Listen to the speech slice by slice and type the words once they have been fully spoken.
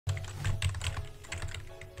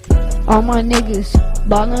All my niggas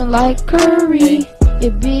ballin' like Curry. Yeah,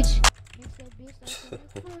 bitch.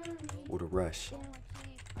 What a rush.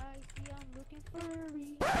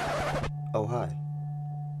 Oh, hi.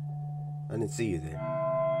 I didn't see you there.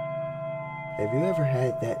 Have you ever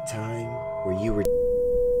had that time where you were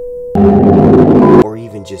or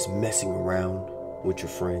even just messing around with your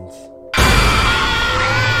friends?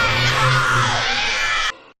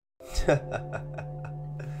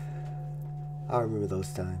 I remember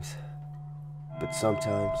those times. But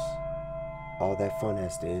sometimes, all that fun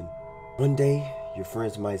has to end. One day, your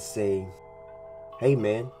friends might say, "Hey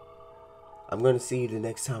man, I'm gonna see you the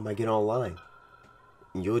next time I get online."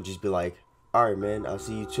 And you'll just be like, "Alright man, I'll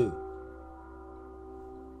see you too."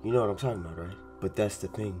 You know what I'm talking about, right? But that's the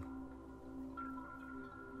thing.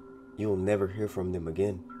 You'll never hear from them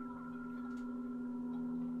again.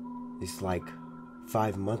 It's like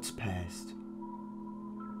 5 months passed.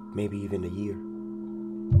 Maybe even a year.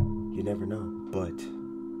 You never know. But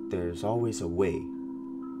there's always a way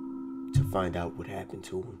to find out what happened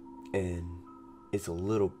to them. And it's a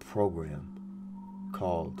little program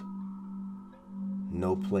called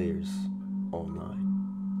No Players Online.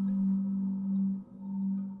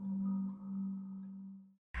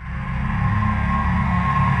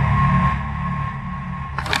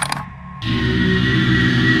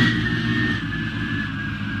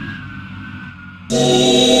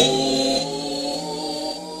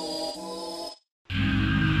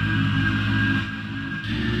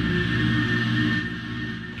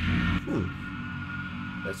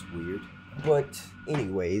 That's weird. But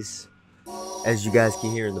anyways, as you guys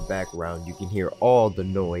can hear in the background, you can hear all the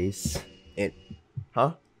noise. And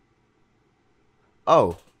huh?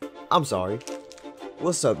 Oh, I'm sorry.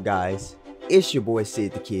 What's up, guys? It's your boy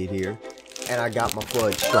Sid the Kid here, and I got my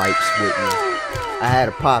fudge stripes with me. I had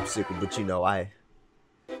a popsicle, but you know, I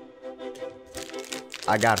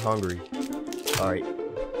got hungry. Alright.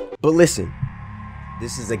 But listen,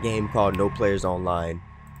 this is a game called No Players Online.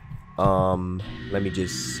 Let me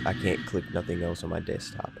just, I can't click nothing else on my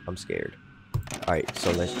desktop. I'm scared. Alright,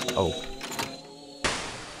 so let's, oh.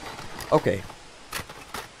 Okay.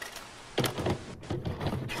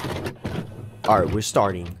 Alright, we're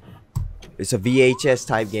starting. It's a VHS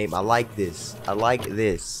type game. I like this. I like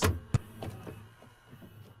this.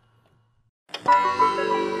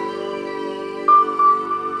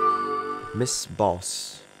 Miss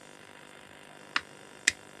Boss.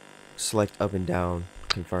 Select up and down.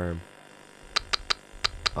 Confirm.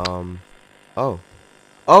 Oh.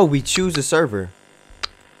 Oh, we choose a server.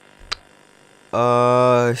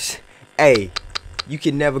 Hey, you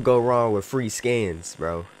can never go wrong with free scans,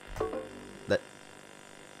 bro.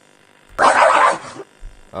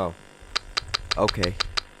 Oh. Okay.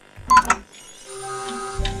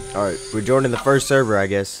 Alright, we're joining the first server, I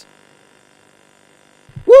guess.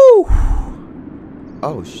 Woo!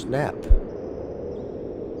 Oh, snap.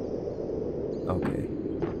 Okay.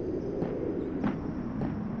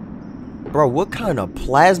 Bro, what kind of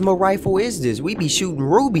plasma rifle is this? We be shooting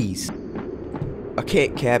rubies. I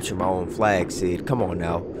can't capture my own flag, Sid. Come on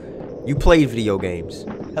now. You played video games.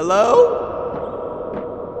 Hello?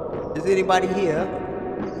 Is anybody here?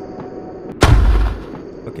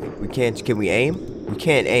 Okay, we can't. Can we aim? We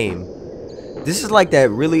can't aim. This is like that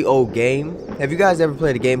really old game. Have you guys ever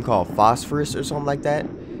played a game called Phosphorus or something like that?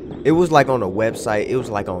 It was like on a website. It was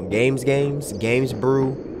like on Games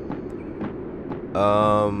Brew.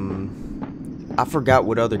 I forgot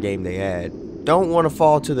what other game they had. Don't want to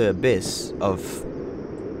fall to the abyss of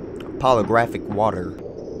holographic water.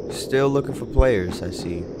 Still looking for players, I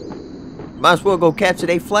see. Might as well go capture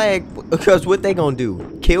their flag, because what they gonna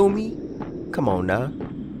do? Kill me? Come on now.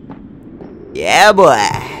 Yeah, boy.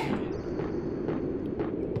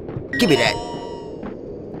 Give me that.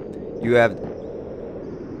 You have...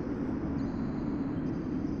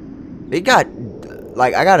 It got...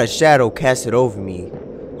 Like, I got a shadow casted over me.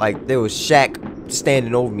 Like, there was Shaq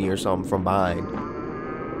standing over me or something from behind.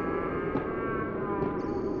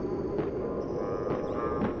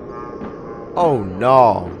 Oh,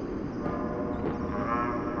 no.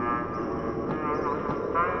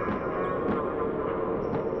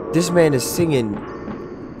 This man is singing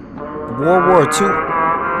World War II.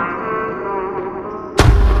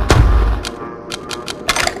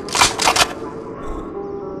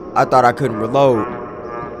 I thought I couldn't reload.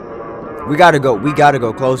 We gotta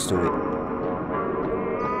go close to it.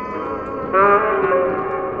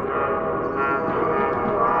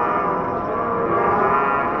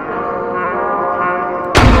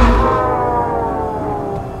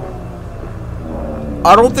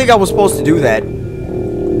 I don't think I was supposed to do that.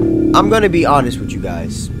 I'm gonna be honest with you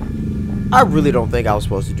guys. I really don't think I was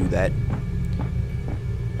supposed to do that.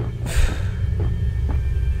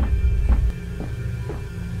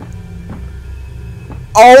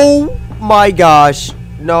 Oh my gosh.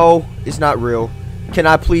 No, it's not real. Can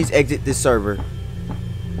I please exit this server?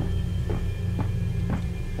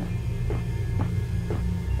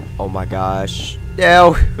 Oh my gosh.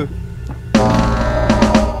 No.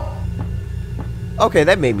 Okay,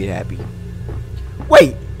 that made me happy.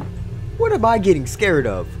 Wait. What am I getting scared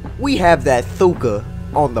of? We have that Thuka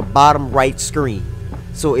on the bottom right screen.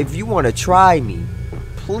 So if you want to try me,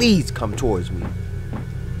 please come towards me.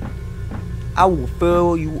 I will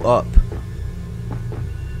fill you up.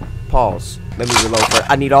 Pause. Let me reload first.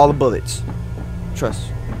 I need all the bullets.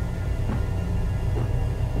 Trust.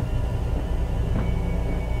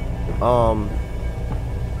 I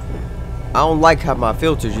don't like how my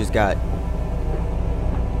filter just got.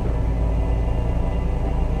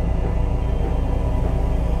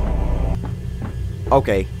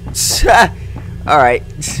 Okay. Alright.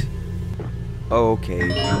 Okay.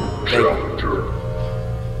 Thank you.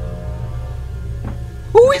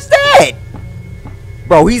 Who is that?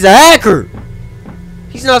 Bro, he's a hacker.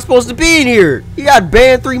 He's not supposed to be in here. He got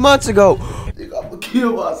banned 3 months ago. Nigga, I'm gonna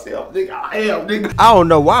kill myself, nigga. I am, nigga. I don't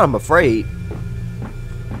know why I'm afraid.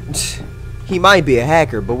 He might be a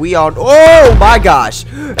hacker, but we all... Oh my gosh.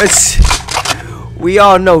 We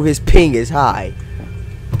all know his ping is high.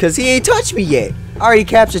 Because he ain't touched me yet. I already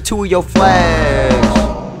captured 2 of your flags.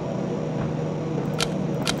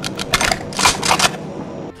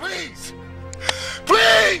 Please!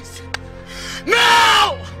 Please!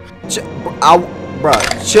 No!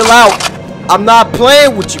 Bruh, chill out. I'm not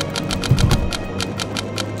playing with you.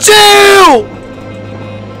 Chill!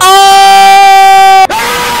 Oh!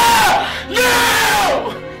 Ah!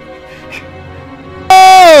 No!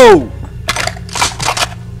 Oh!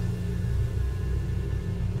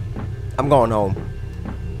 I'm going home.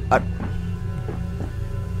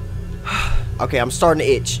 Okay, I'm starting to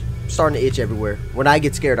itch. I'm starting to itch everywhere. When I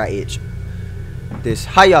get scared, I itch.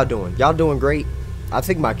 How y'all doing? Y'all doing great? I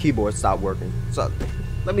think my keyboard stopped working. So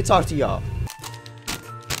let me talk to y'all.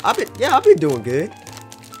 I've been doing good.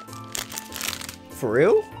 For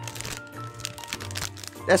real?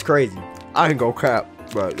 That's crazy. I ain't gonna crap,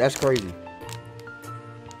 bro. That's crazy.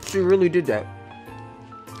 She really did that.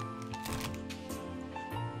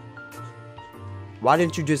 Why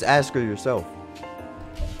didn't you just ask her yourself?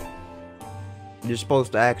 You're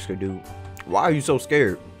supposed to ask her, dude. Why are you so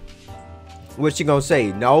scared? What's she gonna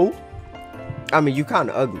say? No? I mean, you kind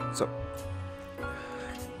of ugly, so...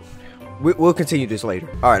 We'll continue this later.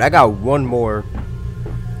 Alright, I got one more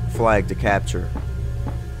flag to capture.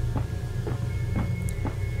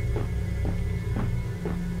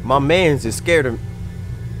 My man's is scared of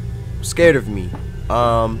me.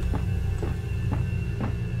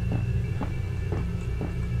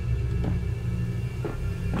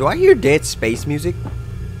 Do I hear dead space music?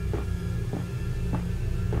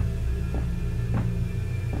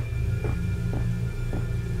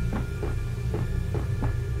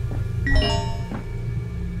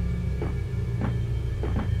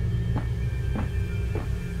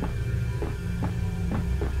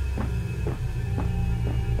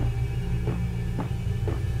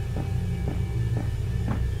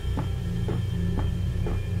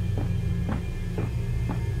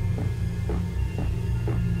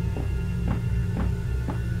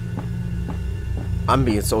 I'm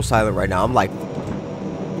being so silent right now. I'm like,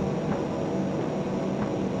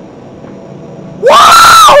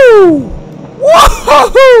 whoa!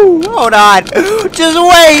 Whoa! Hold on. Just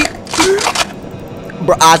wait.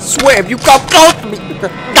 Bro, I swear, if you come close to me.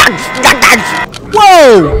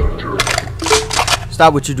 Whoa!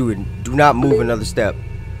 Stop what you're doing. Do not move another step.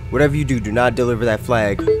 Whatever you do not deliver that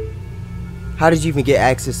flag. How did you even get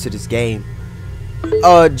access to this game?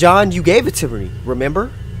 John, you gave it to me, remember?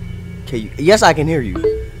 Okay, yes, I can hear you.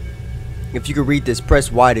 If you could read this,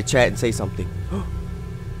 press Y to chat and say something.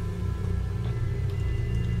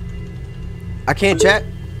 I can't chat?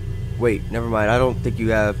 Wait, never mind. I don't think you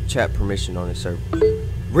have chat permission on this server.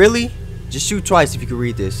 Really? Just shoot twice if you could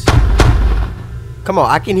read this. Come on,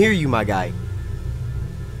 I can hear you, my guy.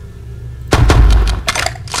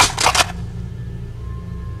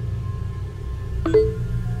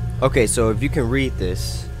 Okay, so if you can read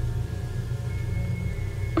this.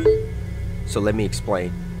 So let me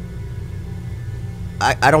explain.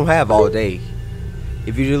 I don't have all day.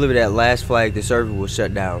 If you deliver that last flag, the server will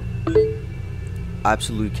shut down. I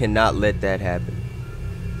absolutely cannot let that happen.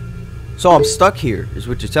 So I'm stuck here, is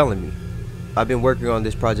what you're telling me. I've been working on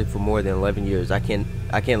this project for more than 11 years. I can't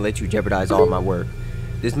let you jeopardize all my work.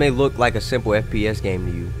 This may look like a simple FPS game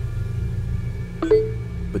to you,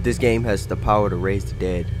 but this game has the power to raise the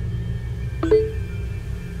dead.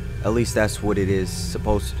 At least that's what it is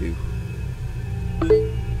supposed to do.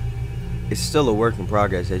 It's still a work in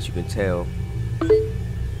progress, as you can tell.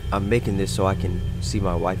 I'm making this so I can see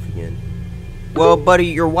my wife again. Well, buddy,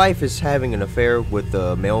 your wife is having an affair with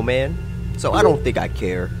the mailman, so I don't think I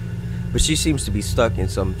care. But she seems to be stuck in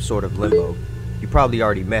some sort of limbo. You probably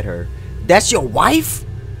already met her. That's your wife?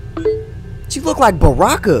 She looked like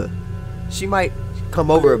Baraka. She might come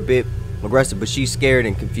over a bit aggressive, but she's scared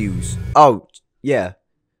and confused. Oh, yeah.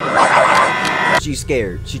 She's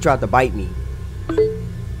scared. She tried to bite me.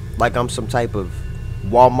 Like I'm some type of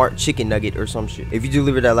Walmart chicken nugget or some shit. If you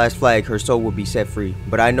deliver that last flag, her soul will be set free.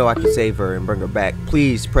 But I know I can save her and bring her back.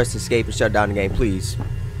 Please press escape and shut down the game, please.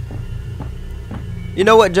 You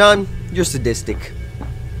know what, John? You're sadistic.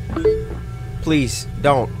 Please,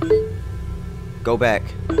 don't. Go back.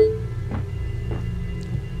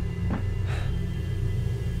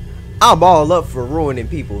 I'm all up for ruining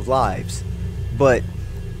people's lives. But...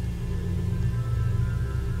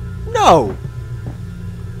 no!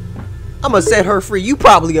 I'm gonna set her free. You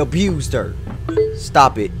probably abused her.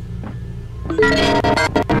 Stop it.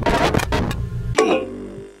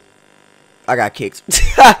 I got kicked.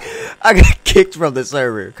 I got kicked from the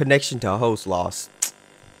server. Connection to host lost.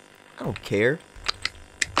 I don't care.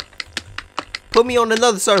 Put me on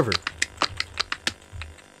another server.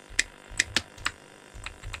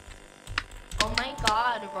 Oh my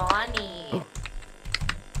god, Ronnie.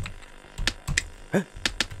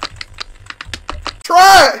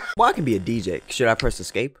 Try! Well, I can be a DJ. Should I press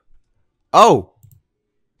escape? Oh,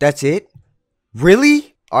 that's it?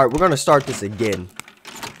 Really? All right, we're gonna start this again.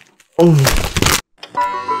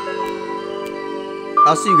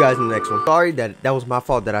 I'll see you guys in the next one. Sorry that was my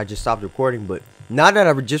fault that I just stopped recording, but now that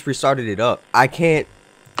I just restarted it up, I can't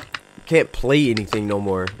play anything no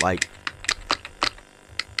more. Like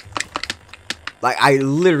I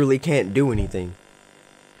literally can't do anything.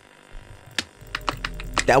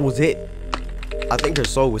 That was it. I think her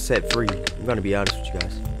soul was set free. I'm gonna be honest with you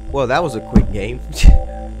guys. Well, that was a quick game.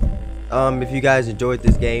 If you guys enjoyed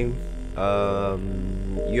this game,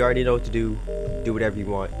 you already know what to do. Do whatever you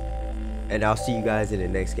want. And I'll see you guys in the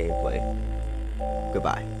next gameplay.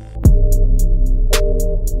 Goodbye.